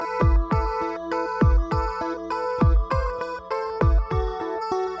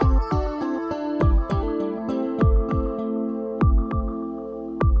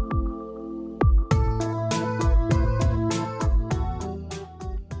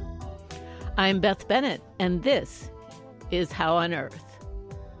I'm Beth Bennett, and this is How on Earth,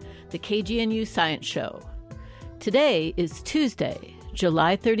 the KGNU Science Show. Today is Tuesday,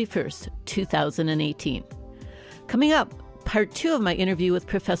 July 31st, 2018. Coming up, part 2 of my interview with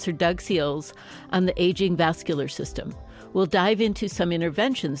Professor Doug Seals on the aging vascular system. We'll dive into some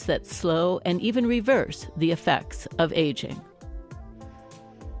interventions that slow and even reverse the effects of aging.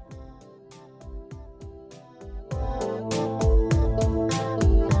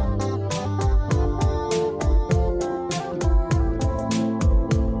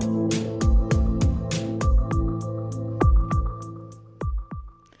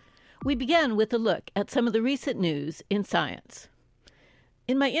 We begin with a look at some of the recent news in science.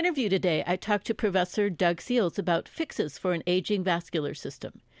 In my interview today, I talked to Professor Doug Seals about fixes for an aging vascular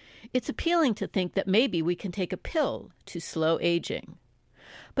system. It's appealing to think that maybe we can take a pill to slow aging.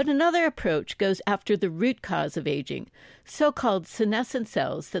 But another approach goes after the root cause of aging, so-called senescent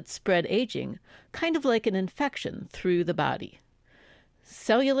cells that spread aging, kind of like an infection through the body.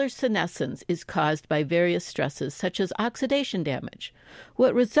 Cellular senescence is caused by various stresses such as oxidation damage.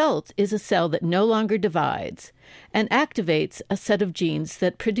 What results is a cell that no longer divides and activates a set of genes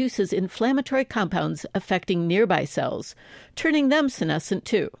that produces inflammatory compounds affecting nearby cells, turning them senescent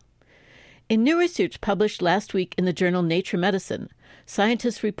too. In new research published last week in the journal Nature Medicine,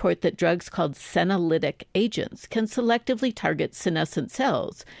 scientists report that drugs called senolytic agents can selectively target senescent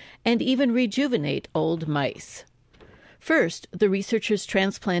cells and even rejuvenate old mice. First, the researchers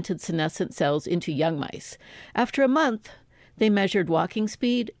transplanted senescent cells into young mice. After a month, they measured walking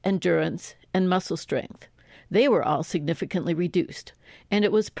speed, endurance, and muscle strength. They were all significantly reduced, and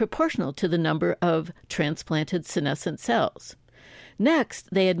it was proportional to the number of transplanted senescent cells. Next,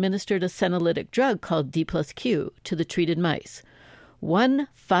 they administered a senolytic drug called D plus Q to the treated mice. One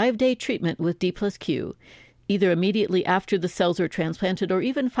 5-day treatment with D plus Q, either immediately after the cells were transplanted or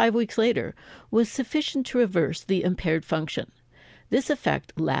even 5 weeks later, was sufficient to reverse the impaired function. This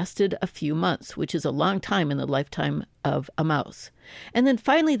effect lasted a few months, which is a long time in the lifetime of a mouse. And then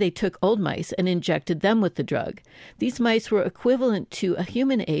finally they took old mice and injected them with the drug. These mice were equivalent to a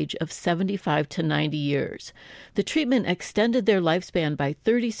human age of 75 to 90 years. The treatment extended their lifespan by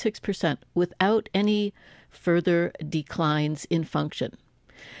 36% without any further declines in function.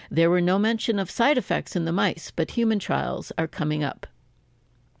 There were no mention of side effects in the mice, but human trials are coming up.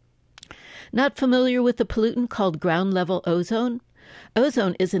 Not familiar with the pollutant called ground-level ozone?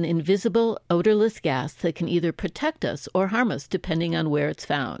 Ozone is an invisible, odorless gas that can either protect us or harm us depending on where it's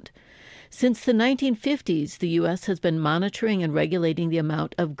found. Since the 1950s, the U.S. has been monitoring and regulating the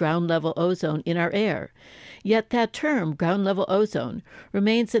amount of ground-level ozone in our air. Yet that term, ground-level ozone,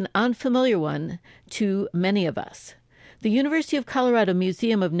 remains an unfamiliar one to many of us. The University of Colorado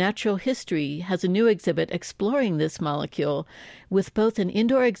Museum of Natural History has a new exhibit exploring this molecule with both an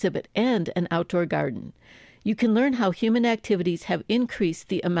indoor exhibit and an outdoor garden. You can learn how human activities have increased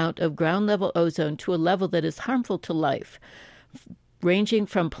the amount of ground-level ozone to a level that is harmful to life, ranging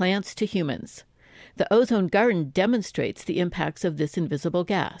from plants to humans. The ozone garden demonstrates the impacts of this invisible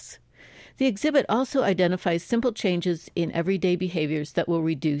gas. The exhibit also identifies simple changes in everyday behaviors that will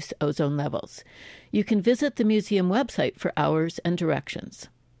reduce ozone levels. You can visit the museum website for hours and directions.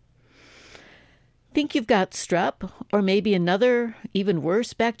 Think you've got strep or maybe another, even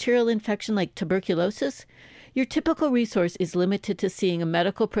worse bacterial infection like tuberculosis? Your typical resource is limited to seeing a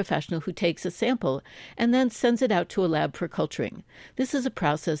medical professional who takes a sample and then sends it out to a lab for culturing. This is a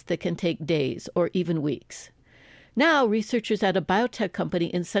process that can take days or even weeks. Now, researchers at a biotech company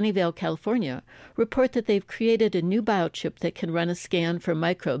in Sunnyvale, California, report that they've created a new biochip that can run a scan for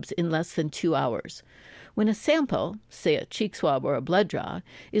microbes in less than 2 hours. When a sample, say a cheek swab or a blood draw,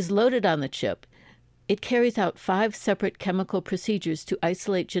 is loaded on the chip, it carries out 5 separate chemical procedures to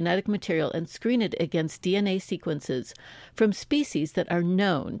isolate genetic material and screen it against DNA sequences from species that are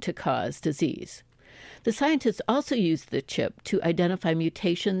known to cause disease. The scientists also use the chip to identify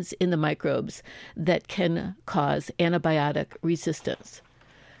mutations in the microbes that can cause antibiotic resistance.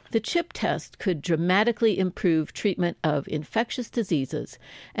 The chip test could dramatically improve treatment of infectious diseases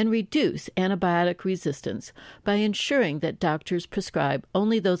and reduce antibiotic resistance by ensuring that doctors prescribe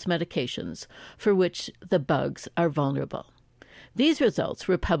only those medications for which the bugs are vulnerable. These results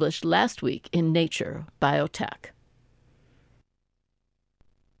were published last week in Nature Biotech.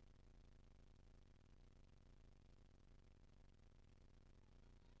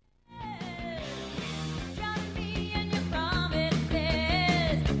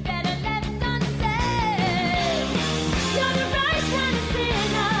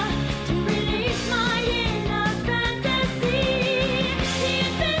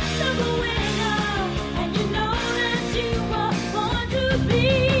 Invincible.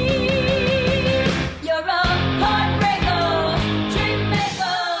 'Cause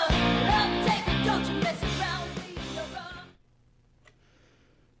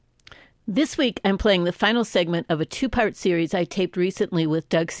This week, I'm playing the final segment of a two-part series I taped recently with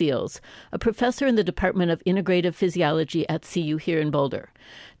Doug Seals, a professor in the Department of Integrative Physiology at CU here in Boulder.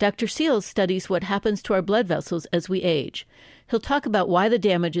 Dr. Seals studies what happens to our blood vessels as we age. He'll talk about why the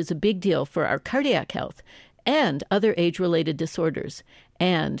damage is a big deal for our cardiac health and other age-related disorders,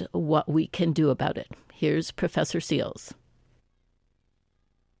 and what we can do about it. Here's Professor Seals.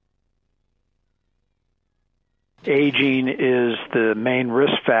 Aging is the main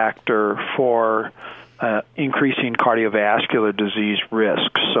risk factor for increasing cardiovascular disease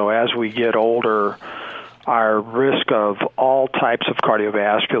risk. So as we get older, our risk of all types of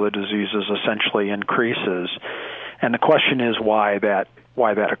cardiovascular diseases essentially increases. And the question is why that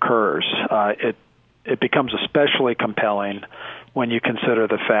occurs. It becomes especially compelling when you consider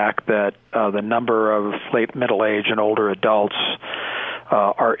the fact that the number of late middle age and older adults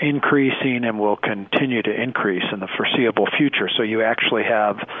are increasing and will continue to increase in the foreseeable future. So you actually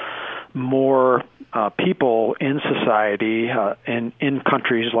have more people in society, in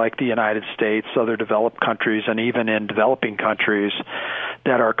countries like the United States, other developed countries, and even in developing countries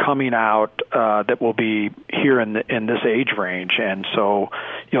that are coming out that will be here in this age range. And so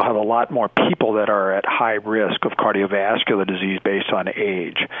you'll have a lot more people that are at high risk of cardiovascular disease based on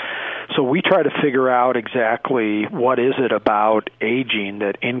age. So we try to figure out exactly what is it about aging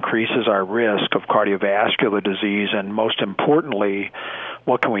that increases our risk of cardiovascular disease, and most importantly,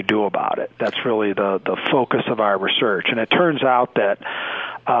 what can we do about it? That's really the focus of our research. And it turns out that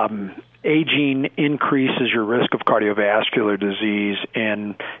aging increases your risk of cardiovascular disease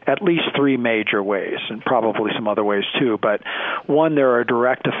in at least three major ways, and probably some other ways too. But one, there are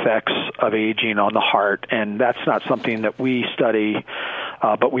direct effects of aging on the heart, and that's not something that we study,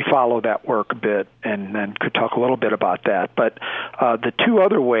 but we follow that work a bit and could talk a little bit about that. But the two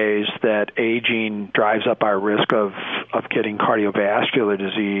other ways that aging drives up our risk of getting cardiovascular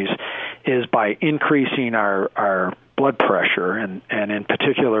disease is by increasing our blood pressure, and in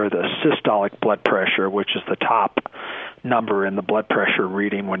particular the systolic blood pressure, which is the top number in the blood pressure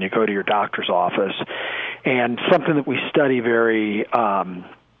reading when you go to your doctor's office. And something that we study very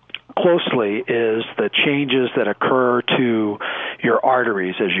closely is the changes that occur to your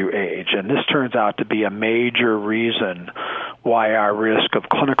arteries as you age. And this turns out to be a major reason why our risk of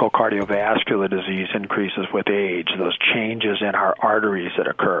clinical cardiovascular disease increases with age. Those changes in our arteries that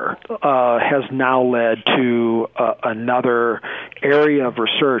occur has now led to another area of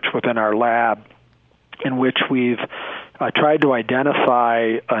research within our lab in which we've tried to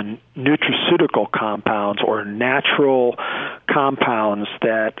identify nutraceutical compounds or natural compounds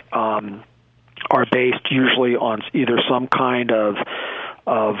that are based usually on either some kind of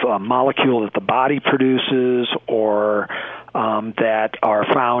molecule that the body produces or that are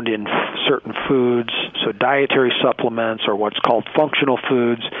found in certain foods, so dietary supplements or what's called functional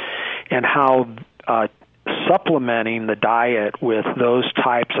foods, and how supplementing the diet with those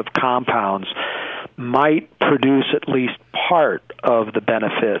types of compounds might produce at least part of the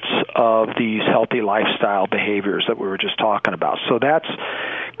benefits of these healthy lifestyle behaviors that we were just talking about. So that's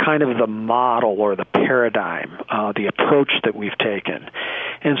kind of the model or the paradigm, the approach that we've taken.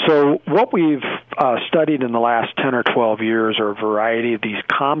 And so what we've studied in the last 10 or 12 years are a variety of these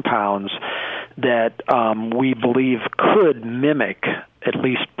compounds that we believe could mimic at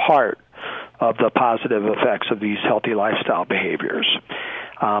least part of the positive effects of these healthy lifestyle behaviors.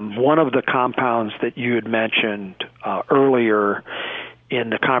 One of the compounds that you had mentioned earlier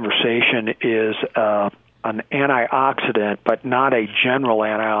in the conversation is an antioxidant, but not a general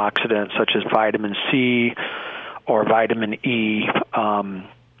antioxidant such as vitamin C or vitamin E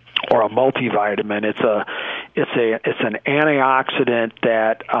or a multivitamin. It's an antioxidant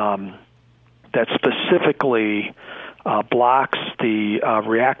that specifically blocks the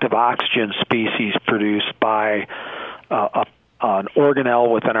reactive oxygen species produced by an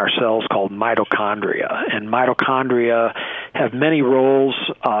organelle within our cells called mitochondria. And mitochondria have many roles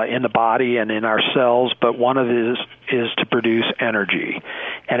in the body and in our cells, but one of it is to produce energy.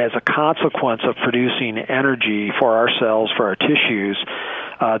 And as a consequence of producing energy for our cells, for our tissues,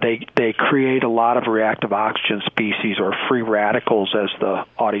 they create a lot of reactive oxygen species, or free radicals, as the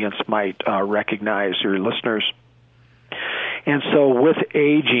audience might recognize, your listeners. And so with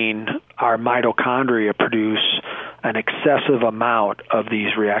aging, our mitochondria produce an excessive amount of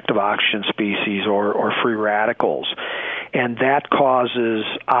these reactive oxygen species or free radicals. And that causes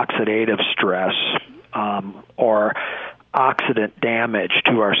oxidative stress or oxidant damage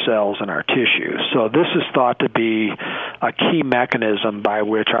to our cells and our tissues. So this is thought to be a key mechanism by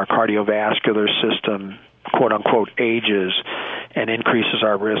which our cardiovascular system, quote-unquote, ages and increases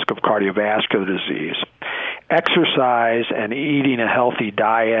our risk of cardiovascular disease. exercise and eating a healthy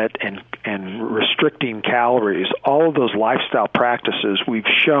diet and restricting calories, all of those lifestyle practices we've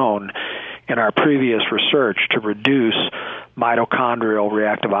shown in our previous research to reduce mitochondrial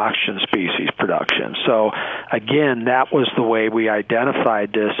reactive oxygen species production. So again, that was the way we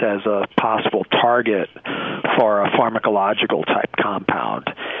identified this as a possible target for a pharmacological type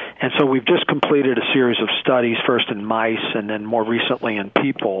compound. And so we've just completed a series of studies, first in mice and then more recently in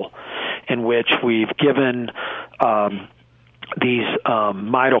people, in which we've given these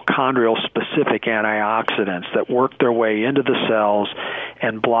mitochondrial-specific antioxidants that work their way into the cells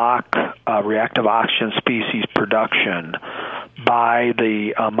and block reactive oxygen species production by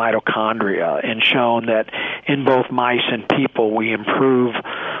the mitochondria, and shown that in both mice and people we improve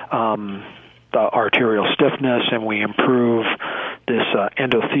the arterial stiffness and we improve this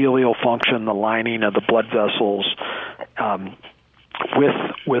endothelial function, the lining of the blood vessels,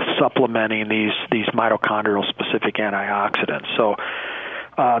 with supplementing these mitochondrial specific antioxidants. So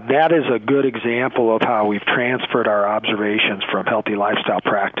that is a good example of how we've transferred our observations from healthy lifestyle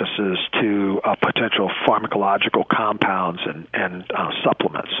practices to potential pharmacological compounds and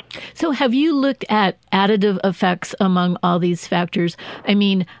supplements. So have you looked at additive effects among all these factors? I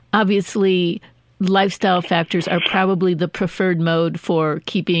mean, obviously, lifestyle factors are probably the preferred mode for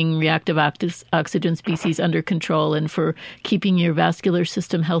keeping reactive oxygen species under control and for keeping your vascular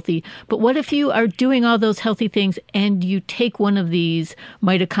system healthy. But what if you are doing all those healthy things and you take one of these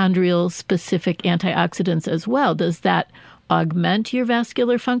mitochondrial specific antioxidants as well? Does that augment your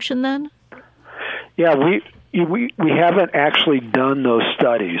vascular function then? Yeah, we haven't actually done those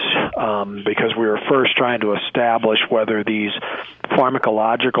studies because we were first trying to establish whether these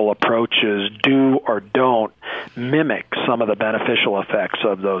pharmacological approaches do or don't mimic some of the beneficial effects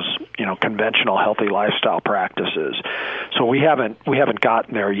of those, conventional healthy lifestyle practices. So we haven't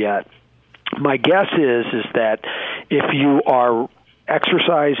gotten there yet. My guess is that if you are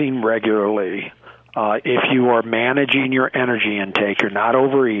exercising regularly, if you are managing your energy intake, you're not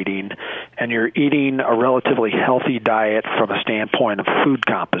overeating, and you're eating a relatively healthy diet from a standpoint of food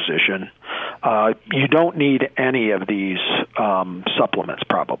composition, you don't need any of these supplements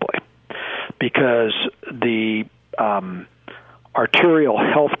probably, because the arterial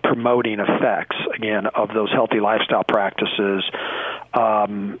health promoting effects, again, of those healthy lifestyle practices,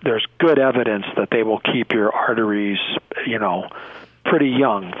 there's good evidence that they will keep your arteries, pretty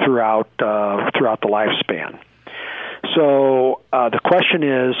young throughout the lifespan. So the question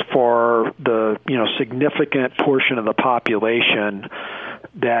is, for the significant portion of the population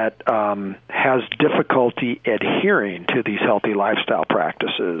that has difficulty adhering to these healthy lifestyle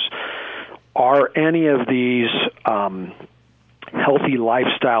practices, are any of these healthy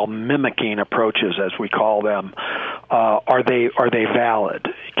lifestyle mimicking approaches, as we call them, are they valid?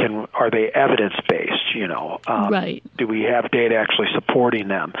 Are they evidence based? Right. Do we have data actually supporting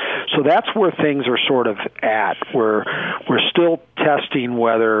them? So that's where things are sort of at. We're still testing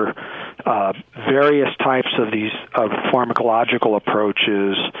whether various types of pharmacological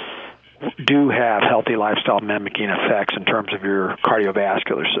approaches do have healthy lifestyle mimicking effects in terms of your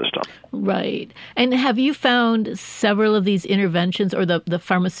cardiovascular system. Right. And have you found several of these interventions, or the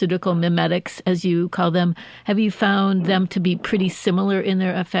pharmaceutical mimetics, as you call them, have you found them to be pretty similar in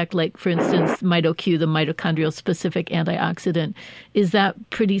their effect? Like, for instance, MitoQ, the mitochondrial specific antioxidant, is that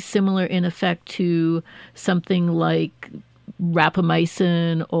pretty similar in effect to something like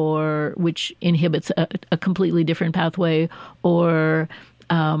rapamycin, or which inhibits a completely different pathway, or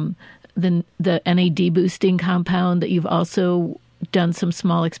the NAD boosting compound that you've also done some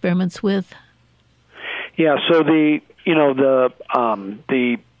small experiments with? Yeah, so the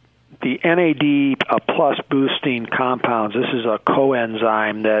NAD plus boosting compounds, this is a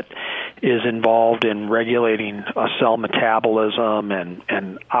coenzyme that is involved in regulating cell metabolism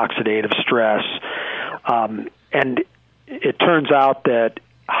and oxidative stress. And it turns out that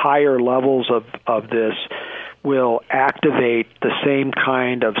higher levels of this will activate the same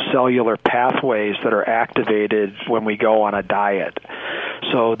kind of cellular pathways that are activated when we go on a diet.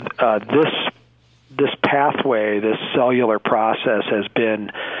 So this pathway, this cellular process, has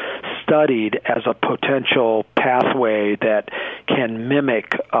been studied as a potential pathway that can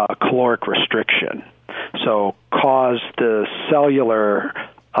mimic caloric restriction. So cause the cellular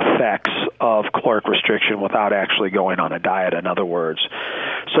effects of caloric restriction without actually going on a diet, in other words.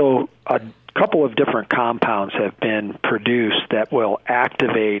 So a couple of different compounds have been produced that will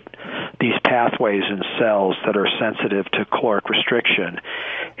activate these pathways in cells that are sensitive to caloric restriction.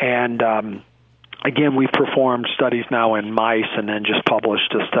 And again, we've performed studies now in mice and then just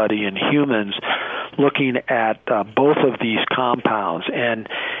published a study in humans looking at both of these compounds. And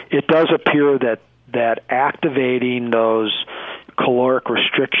it does appear that that activating those caloric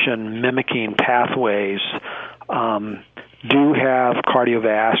restriction mimicking pathways do have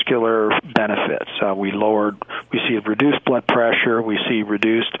cardiovascular benefits. We see reduced blood pressure, we see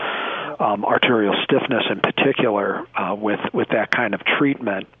reduced arterial stiffness in particular with that kind of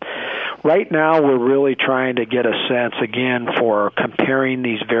treatment. Right now, we're really trying to get a sense, again, for comparing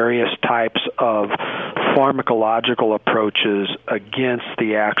these various types of pharmacological approaches against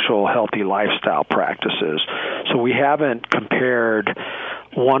the actual healthy lifestyle practices. So we haven't compared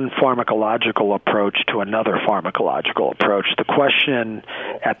one pharmacological approach to another pharmacological approach. The question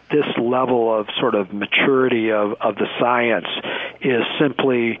at this level of sort of maturity of the science is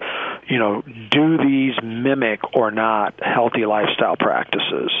simply, do these mimic or not healthy lifestyle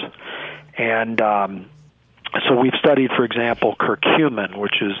practices? And so we've studied, for example, curcumin,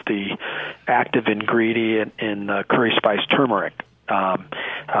 which is the active ingredient in curry spice turmeric.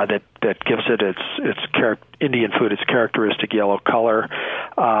 That gives it its Indian food its characteristic yellow color.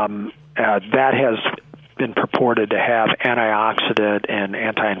 That has been purported to have antioxidant and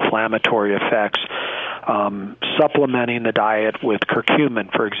anti-inflammatory effects. Supplementing the diet with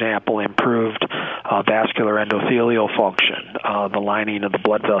curcumin, for example, improved vascular endothelial function, the lining of the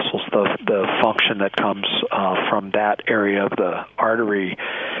blood vessels, the function that comes from that area of the artery.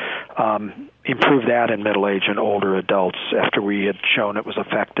 Improved that in middle-aged and older adults after we had shown it was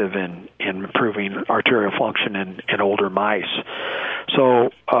effective in improving arterial function in older mice.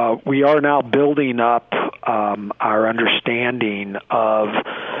 So we are now building up our understanding of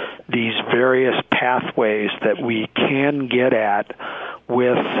these various pathways that we can get at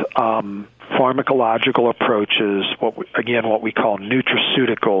with pharmacological approaches, what we call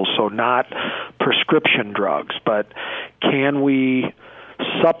nutraceuticals, so not prescription drugs, but can we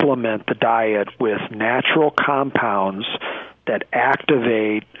supplement the diet with natural compounds that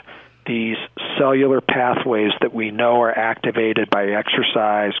activate these cellular pathways that we know are activated by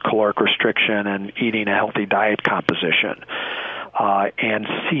exercise, caloric restriction, and eating a healthy diet composition, and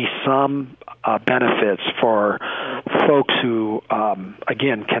see some benefits for folks who,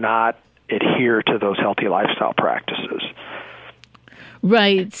 again, cannot adhere to those healthy lifestyle practices.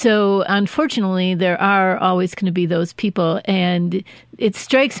 Right. So unfortunately, there are always going to be those people. And it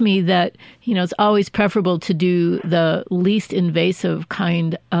strikes me that, it's always preferable to do the least invasive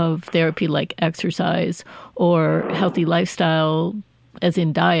kind of therapy like exercise or healthy lifestyle, as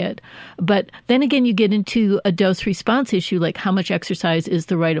in diet. But then again, you get into a dose response issue, like how much exercise is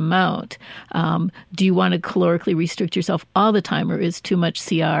the right amount? Do you want to calorically restrict yourself all the time, or is too much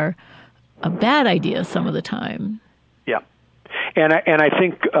CR a bad idea some of the time? Yeah. And I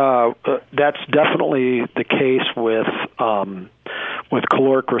think that's definitely the case with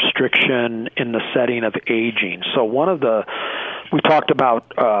caloric restriction in the setting of aging. So we talked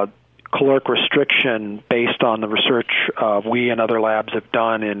about caloric restriction based on the research we and other labs have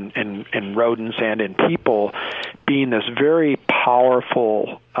done in rodents and in people being this very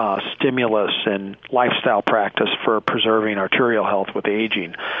powerful stimulus and lifestyle practice for preserving arterial health with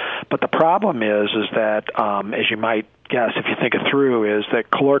aging. But the problem is that, as you might guess if you think it through, is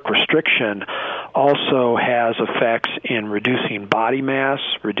that caloric restriction also has effects in reducing body mass,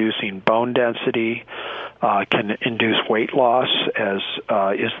 reducing bone density, can induce weight loss, as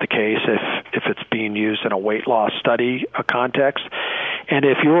is the case if it's being used in a weight loss study context. And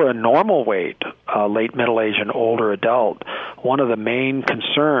if you're a normal weight, late middle-aged and older adult, one of the main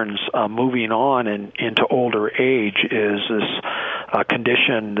concerns moving on into older age is this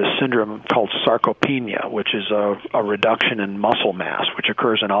condition, this syndrome called sarcopenia, which is a reduction in muscle mass, which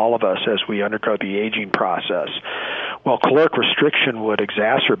occurs in all of us as we undergo the aging process. Well, caloric restriction would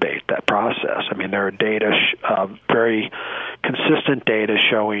exacerbate that process. I mean, there are data, very consistent data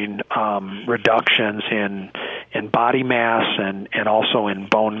showing reductions in body mass and also in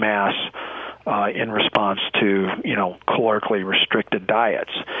bone mass in response to calorically restricted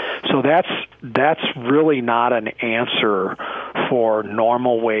diets. So that's really not an answer for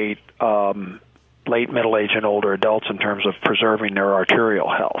normal weight late middle-aged and older adults in terms of preserving their arterial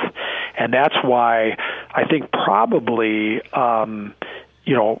health. And that's why I think probably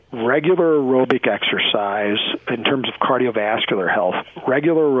regular aerobic exercise in terms of cardiovascular health,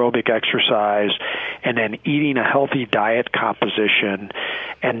 regular aerobic exercise, and then eating a healthy diet composition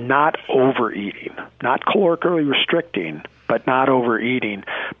and not overeating, not calorically restricting, but not overeating,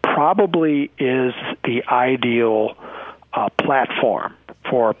 probably is the ideal platform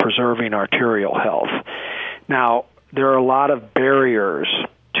for preserving arterial health. Now, there are a lot of barriers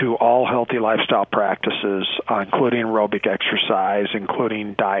to all healthy lifestyle practices, including aerobic exercise,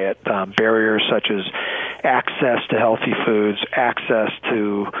 including diet, barriers such as access to healthy foods, access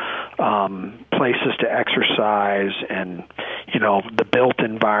to places to exercise, and the built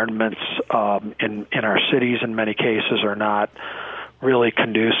environments in our cities in many cases are not really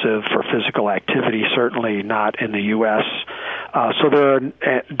conducive for physical activity, certainly not in the U.S. So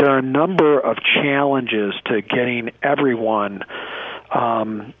there are a number of challenges to getting everyone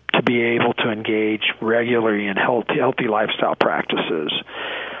to be able to engage regularly in healthy lifestyle practices.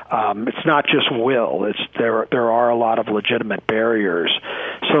 It's not just will; there are a lot of legitimate barriers.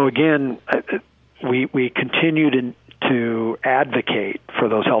 So again, we continue to advocate for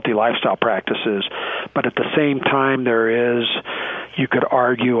those healthy lifestyle practices, but at the same time, there is, you could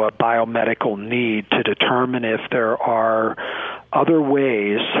argue, a biomedical need to determine if there are other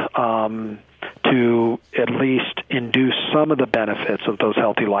ways to at least induce some of the benefits of those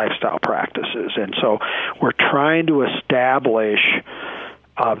healthy lifestyle practices. And so we're trying to establish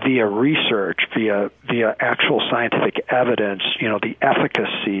via research, via actual scientific evidence, the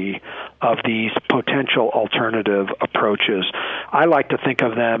efficacy of these potential alternative approaches. I like to think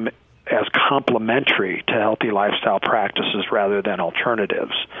of them as complementary to healthy lifestyle practices rather than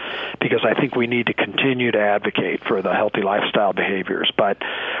alternatives, because I think we need to continue to advocate for the healthy lifestyle behaviors, but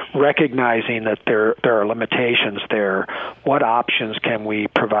recognizing that there are limitations there, what options can we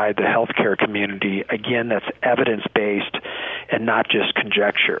provide the healthcare community, again, that's evidence-based and not just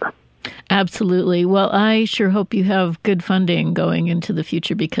conjecture? Absolutely. Well, I sure hope you have good funding going into the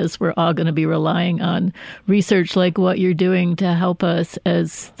future, because we're all going to be relying on research like what you're doing to help us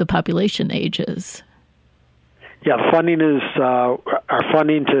as the population ages. Yeah, the funding is our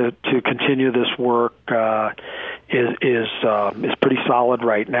funding to continue this work is pretty solid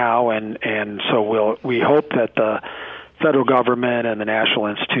right now, and so we hope that the federal government and the National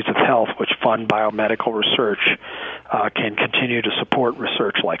Institutes of Health, which fund biomedical research, can continue to support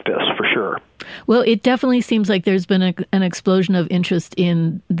research like this, for sure. Well, it definitely seems like there's been an explosion of interest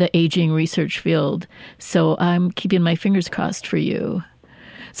in the aging research field, so I'm keeping my fingers crossed for you.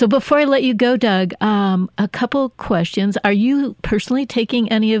 So before I let you go, Doug, a couple questions. Are you personally taking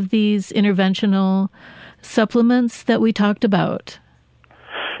any of these interventional supplements that we talked about?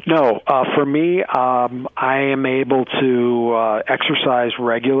 No, for me, I am able to exercise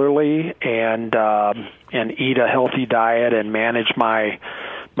regularly and eat a healthy diet and manage my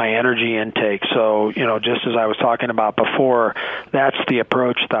energy intake. So, just as I was talking about before, that's the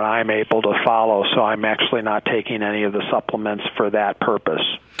approach that I'm able to follow. So I'm actually not taking any of the supplements for that purpose.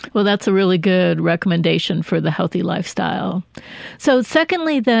 Well, that's a really good recommendation for the healthy lifestyle. So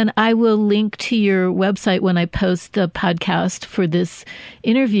secondly, then, I will link to your website when I post the podcast for this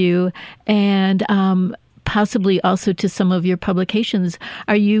interview, and possibly also to some of your publications.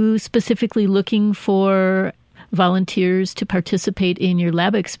 Are you specifically looking for volunteers to participate in your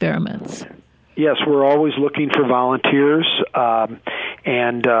lab experiments? Yes, we're always looking for volunteers,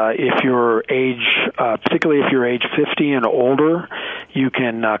 and if you're particularly if you're age 50 and older, you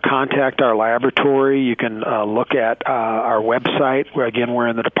can contact our laboratory. You can look at our website, where again we're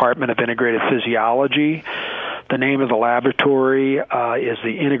in the Department of Integrative Physiology. The name of the laboratory is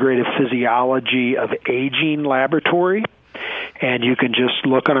the Integrative Physiology of Aging Laboratory. And you can just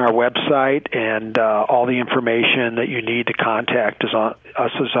look on our website, and all the information that you need to contact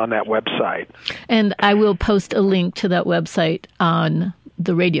us is on that website. And I will post a link to that website on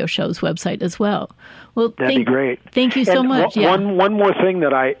the radio show's website as well. Well, that'd be great. Thank you so much. One more thing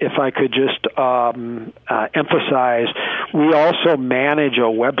that if I could just emphasize, we also manage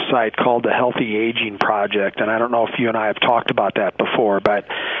a website called the Healthy Aging Project, and I don't know if you and I have talked about that before, but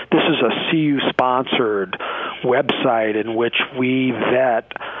this is a CU-sponsored website in which we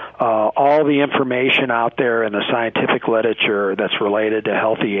vet all the information out there in the scientific literature that's related to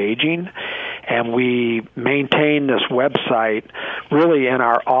healthy aging, and we maintain this website really in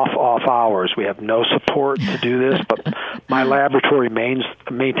our off hours. We have no support to do this, but my laboratory maintains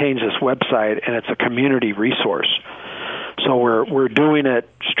this website, and it's a community resource. So we're doing it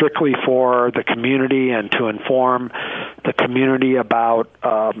strictly for the community and to inform the community about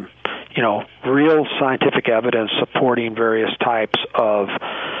real scientific evidence supporting various types of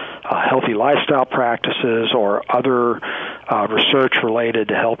healthy lifestyle practices or other research related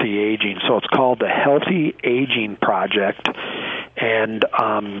to healthy aging. So it's called the Healthy Aging Project, and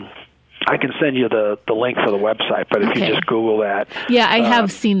I can send you the link for the website, but if you just Google that. Yeah, I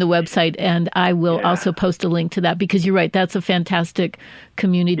have seen the website, and I will also post a link to that, because you're right, that's a fantastic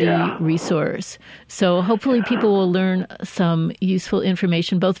community resource. So hopefully people will learn some useful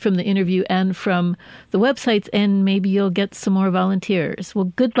information, both from the interview and from the websites, and maybe you'll get some more volunteers. Well,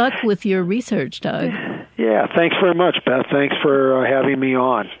 good luck with your research, Doug. Yeah, thanks very much, Beth. Thanks for having me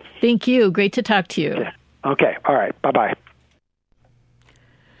on. Thank you. Great to talk to you. Okay. All right. Bye-bye.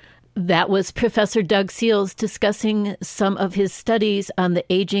 That was Professor Doug Seals discussing some of his studies on the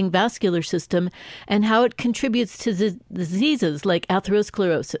aging vascular system and how it contributes to diseases like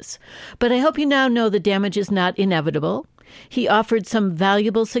atherosclerosis. But I hope you now know the damage is not inevitable. He offered some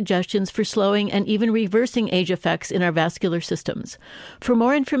valuable suggestions for slowing and even reversing age effects in our vascular systems. For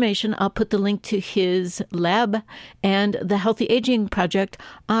more information, I'll put the link to his lab and the Healthy Aging Project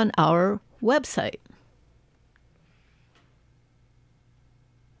on our website.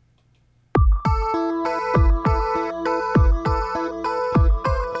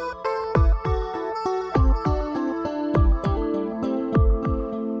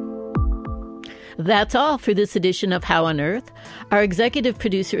 That's all for this edition of How on Earth. Our executive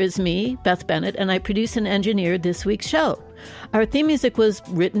producer is me, Beth Bennett, and I produce and engineer this week's show. Our theme music was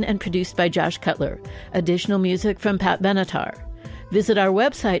written and produced by Josh Cutler. Additional music from Pat Benatar. Visit our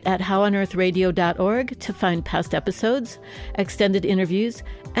website at howonearthradio.org to find past episodes, extended interviews,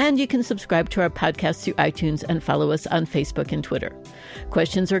 and you can subscribe to our podcast through iTunes and follow us on Facebook and Twitter.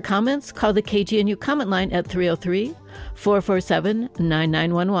 Questions or comments? Call the KGNU comment line at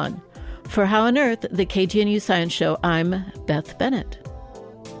 303-447-9911. For How on Earth, the KGNU Science Show, I'm Beth Bennett.